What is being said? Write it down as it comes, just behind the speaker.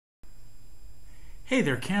Hey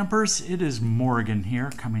there, campers. It is Morgan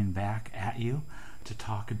here, coming back at you to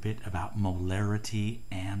talk a bit about molarity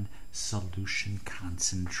and solution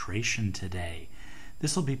concentration today.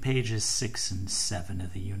 This will be pages 6 and 7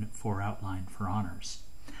 of the Unit 4 outline for honors.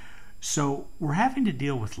 So we're having to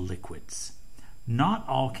deal with liquids. Not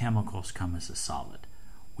all chemicals come as a solid.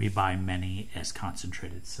 We buy many as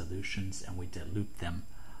concentrated solutions and we dilute them.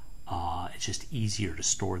 It's just easier to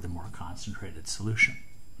store the more concentrated solution.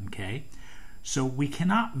 Okay? So we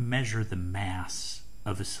cannot measure the mass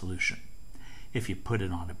of a solution. If you put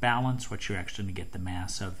it on a balance, what you're actually going to get the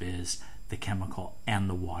mass of is the chemical and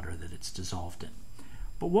the water that it's dissolved in.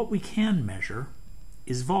 But what we can measure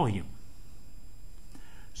is volume.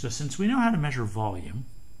 So since we know how to measure volume,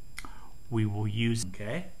 we will use,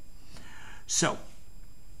 okay? So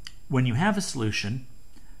when you have a solution,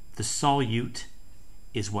 the solute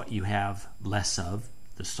is what you have less of,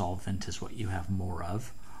 the solvent is what you have more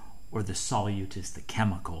of, or the solute is the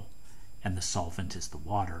chemical and the solvent is the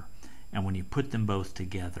water. And when you put them both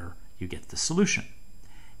together, you get the solution.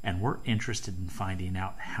 And we're interested in finding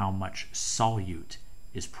out how much solute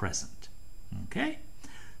is present. Okay?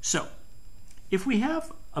 So, if we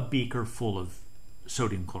have a beaker full of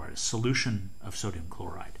sodium chloride, a solution of sodium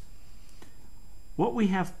chloride, what we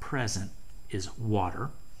have present is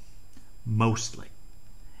water, mostly,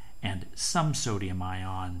 and some sodium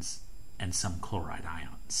ions and some chloride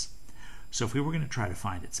ions. So if we were going to try to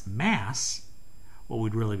find its mass, what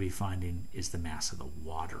we'd really be finding is the mass of the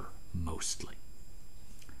water, mostly.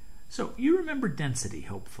 So you remember density,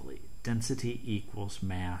 hopefully. Density equals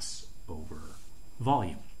mass over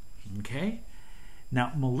volume. Okay?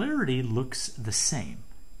 Now, molarity looks the same.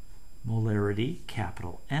 Molarity,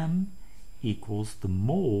 capital M, equals the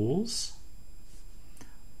moles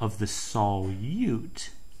of the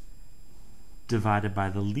solute divided by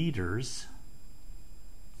the liters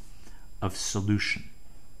of solution.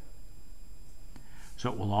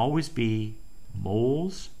 So it will always be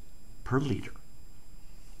moles per liter.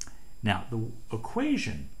 Now, the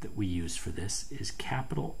equation that we use for this is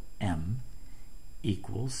capital M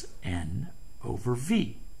equals N over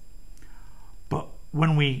V. But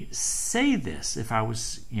when we say this, if I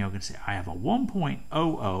was going to say I have a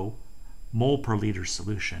 1.00 mole per liter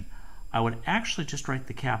solution, I would actually just write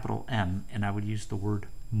the capital M and I would use the word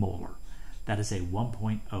molar. That is a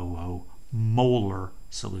 1.00 molar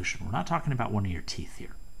solution. We're not talking about one of your teeth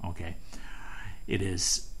here, okay? It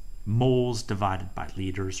is moles divided by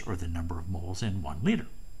liters, or the number of moles in 1 liter.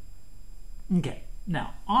 Okay,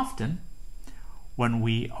 now often when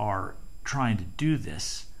we are trying to do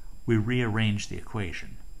this, we rearrange the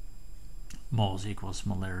equation. Moles equals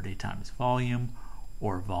molarity times volume,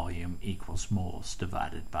 or volume equals moles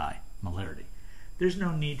divided by molarity. There's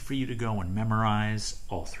no need for you to go and memorize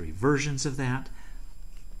all 3 versions of that.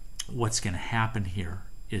 What's going to happen here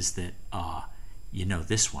is that you know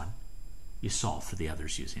this one, you solve for the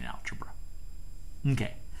others using algebra.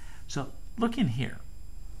 Okay, so look in here.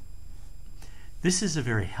 This is a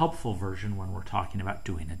very helpful version when we're talking about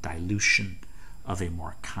doing a dilution of a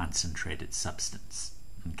more concentrated substance.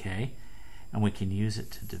 Okay, and we can use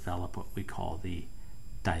it to develop what we call the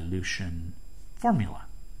dilution formula.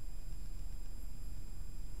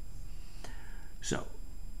 So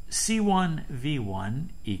C1V1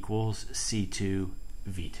 equals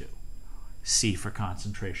C2V2. C for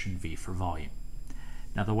concentration, V for volume.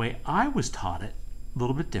 Now the way I was taught it, a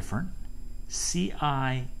little bit different.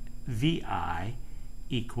 CIVI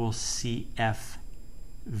equals CFVF.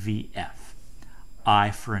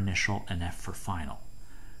 I for initial and F for final.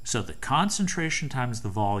 So the concentration times the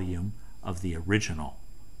volume of the original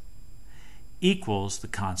equals the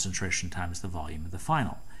concentration times the volume of the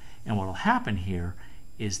final. And what will happen here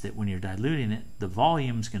is that when you're diluting it, the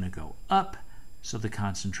volume's going to go up, so the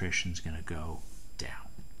concentration's going to go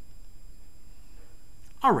down.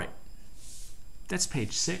 All right, that's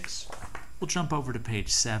page 6. We'll jump over to page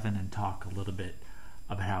 7 and talk a little bit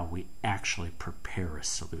about how we actually prepare a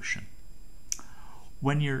solution.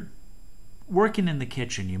 When you're working in the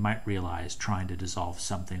kitchen, you might realize, trying to dissolve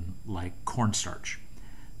something like cornstarch,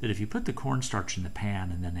 that if you put the cornstarch in the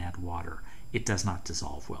pan and then add water, it does not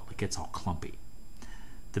dissolve well. It gets all clumpy.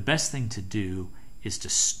 The best thing to do is to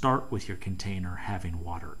start with your container having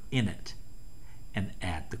water in it and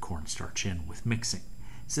add the cornstarch in with mixing.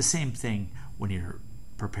 It's the same thing when you're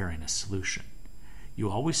preparing a solution. You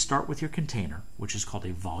always start with your container, which is called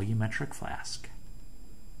a volumetric flask,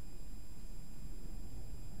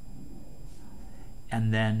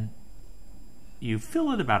 and then you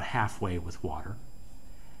fill it about halfway with water.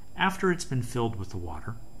 After it's been filled with the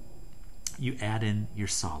water, you add in your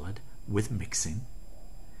solid with mixing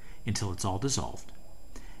until it's all dissolved.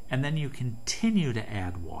 and then you continue to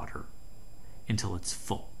add water until it's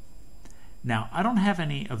full. Now, I don't have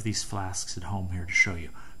any of these flasks at home here to show you,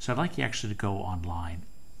 so I'd like you actually to go online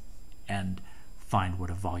and find what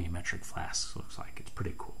a volumetric flask looks like. It's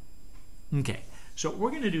pretty cool. Okay, so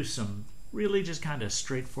we're going to do some really just kind of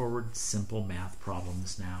straightforward, simple math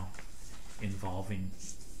problems now involving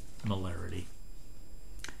molarity.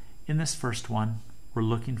 In this first one, we're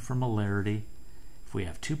looking for molarity if we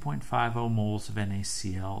have 2.50 moles of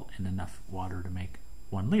NaCl and enough water to make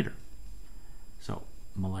 1 liter. So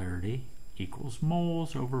molarity equals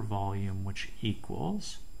moles over volume, which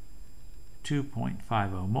equals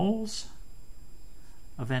 2.50 moles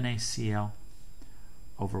of NaCl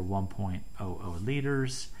over 1.00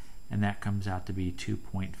 liters, and that comes out to be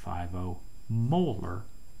 2.50 molar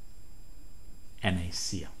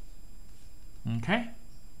NaCl. Okay?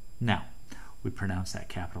 Now, we pronounce that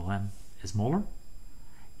capital M as molar,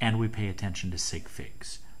 and we pay attention to sig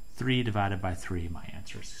figs. 3 divided by 3, my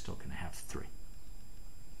answer is still going to have 3.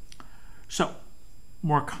 So,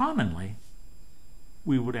 more commonly,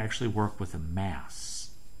 we would actually work with a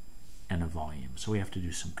mass and a volume. So we have to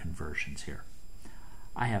do some conversions here.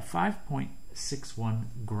 I have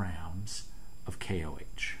 5.61 grams of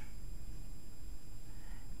KOH.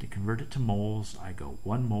 To convert it to moles, I go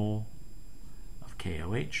 1 mole of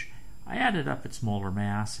KOH. I added up its molar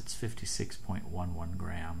mass. It's 56.11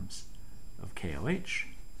 grams of KOH.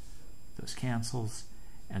 Those cancels,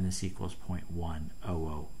 and this equals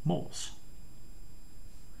 0.100 moles.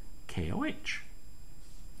 KOH.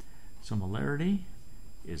 So molarity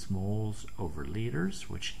is moles over liters,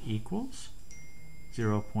 which equals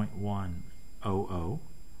 0.100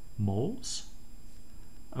 moles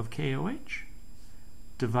of KOH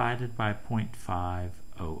divided by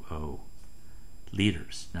 0.500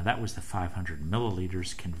 liters. Now that was the 500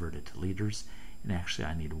 milliliters converted to liters, and actually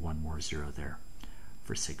I need one more zero there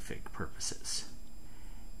for sig fig purposes.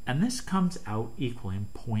 And this comes out equaling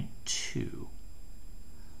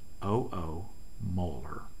 0.200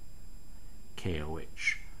 molar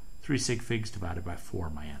KOH. 3 sig figs divided by 4,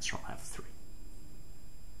 my answer will have 3.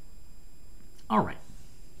 All right.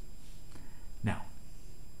 Now,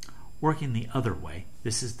 working the other way,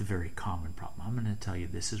 this is the very common problem. I'm going to tell you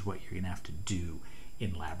this is what you're going to have to do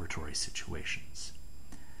in laboratory situations.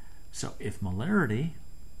 So if molarity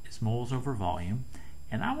is moles over volume,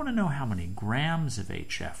 and I want to know how many grams of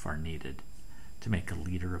HF are needed to make a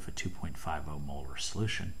liter of a 2.50 molar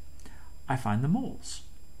solution, I find the moles,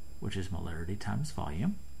 which is molarity times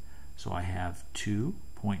volume. So I have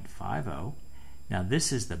 2.50. Now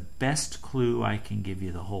this is the best clue I can give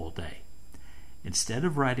you the whole day. Instead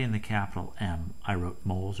of writing the capital M, I wrote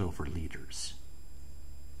moles over liters.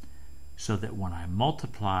 So that when I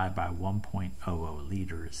multiply by 1.00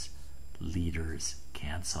 liters, liters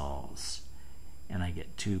cancels. And I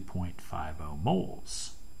get 2.50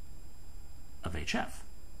 moles of HF.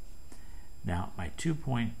 Now my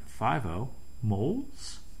 2.50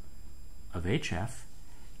 moles of HF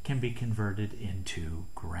can be converted into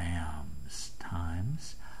grams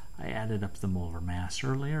times, I added up the molar mass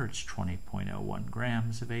earlier, it's 20.01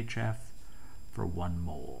 grams of HF for 1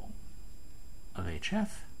 mole of HF.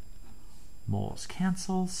 Moles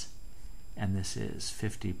cancels, and this is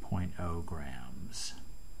 50.0 grams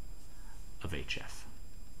of HF.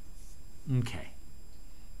 Okay,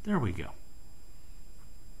 there we go.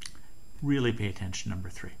 Really pay attention to number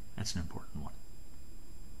 3. That's an important one.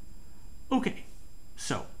 Okay,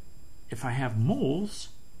 so if I have moles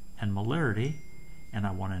and molarity, and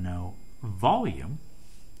I want to know volume,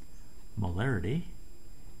 molarity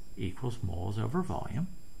equals moles over volume.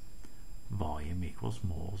 Volume equals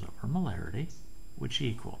moles over molarity, which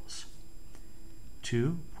equals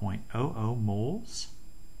 2.00 moles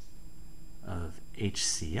of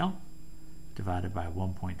HCl divided by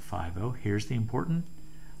 1.50. Here's the important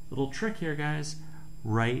little trick here, guys.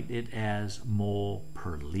 Write it as mole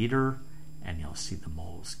per liter, and you'll see the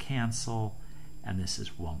moles cancel, and this is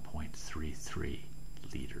 1.33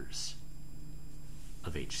 liters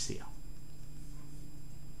of HCl.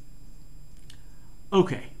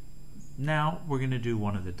 Okay, now we're going to do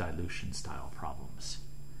one of the dilution style problems.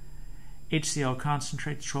 HCl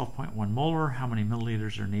concentrates 12.1 molar. How many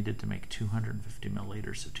milliliters are needed to make 250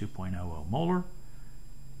 milliliters of 2.00 molar?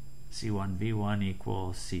 C1V1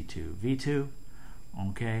 equals C2V2.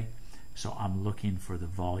 Okay, so I'm looking for the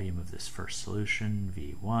volume of this first solution.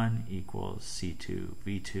 V1 equals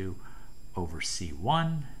C2V2 over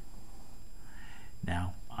C1.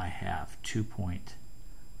 Now I have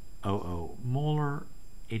 2.00 molar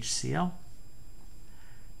HCl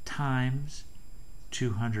times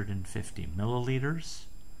 250 milliliters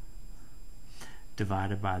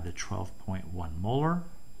divided by the 12.1 molar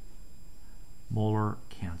Molar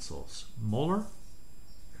cancels molar.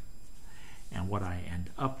 And what I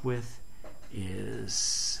end up with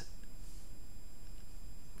is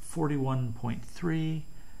 41.3. I'm going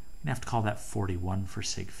to have to call that 41 for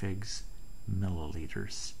sig figs,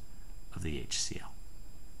 milliliters of the HCl.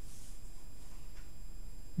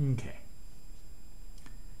 Okay.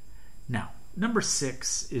 Now, number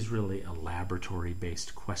 6 is really a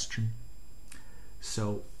laboratory-based question.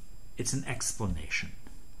 So it's an explanation.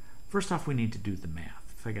 First off, we need to do the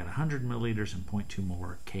math. If I got 100 milliliters and 0.2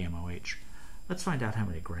 molar KMOH, let's find out how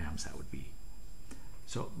many grams that would be.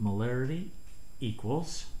 So molarity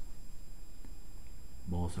equals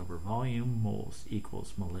moles over volume. Moles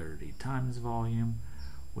equals molarity times volume,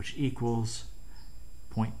 which equals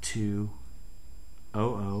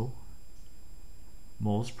 0.200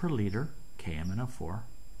 moles per liter, KMNO4,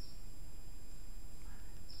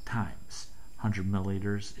 times 100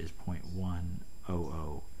 milliliters is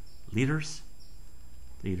 0.100 liters.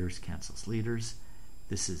 Liters cancels liters.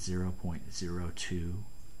 This is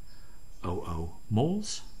 0.0200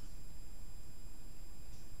 moles,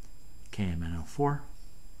 KMNO4,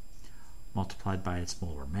 multiplied by its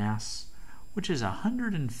molar mass, which is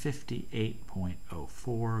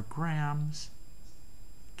 158.04 grams,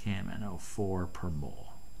 KMNO4 per mole.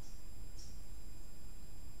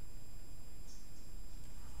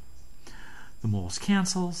 The moles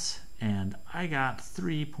cancels, and I got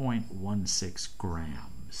 3.16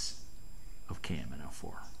 grams of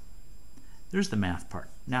KMNO4. There's the math part.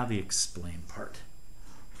 Now the explain part.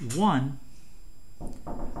 1,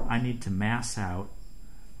 I need to mass out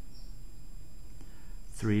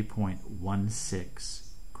 3.16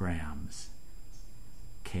 grams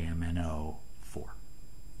KMNO4.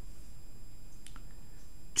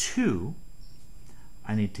 2,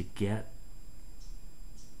 I need to get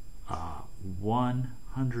a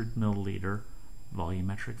 100 milliliter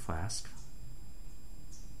volumetric flask,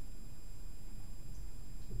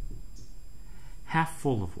 half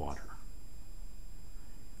full of water,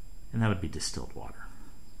 and that would be distilled water.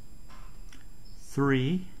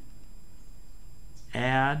 3,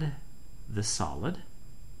 add the solid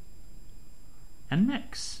and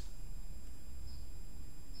mix.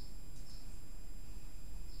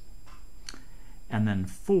 And then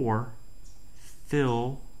 4,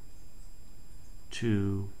 fill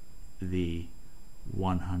to the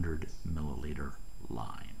 100 milliliter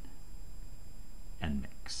line and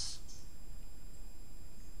mix.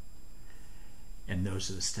 And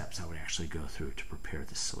those are the steps I would actually go through to prepare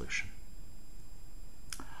this solution.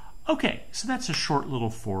 Okay, so that's a short little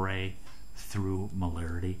foray through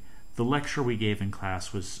molarity. The lecture we gave in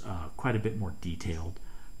class was quite a bit more detailed,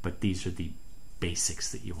 but these are the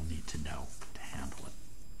basics that you will need to know to handle it.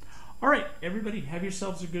 All right, everybody, have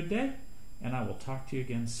yourselves a good day, and I will talk to you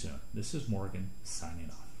again soon. This is Morgan signing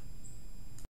off.